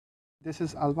This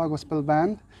is Alpha Gospel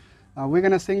Band. We're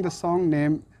going to sing the song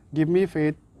named Give Me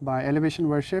Faith by Elevation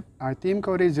Worship. Our theme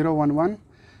code is 011.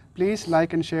 Please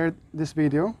like and share this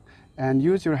video and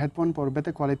use your headphone for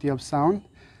better quality of sound.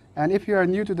 And if you are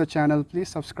new to the channel, please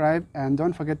subscribe and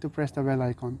don't forget to press the bell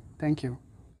icon. Thank you.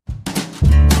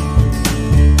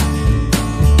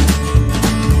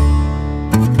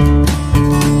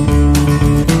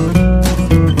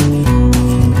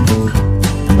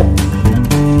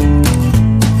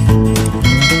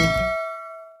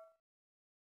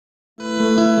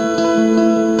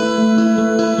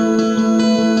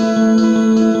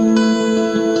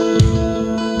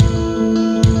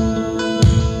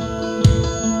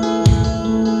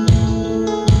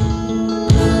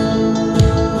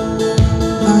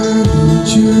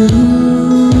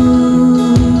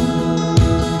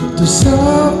 To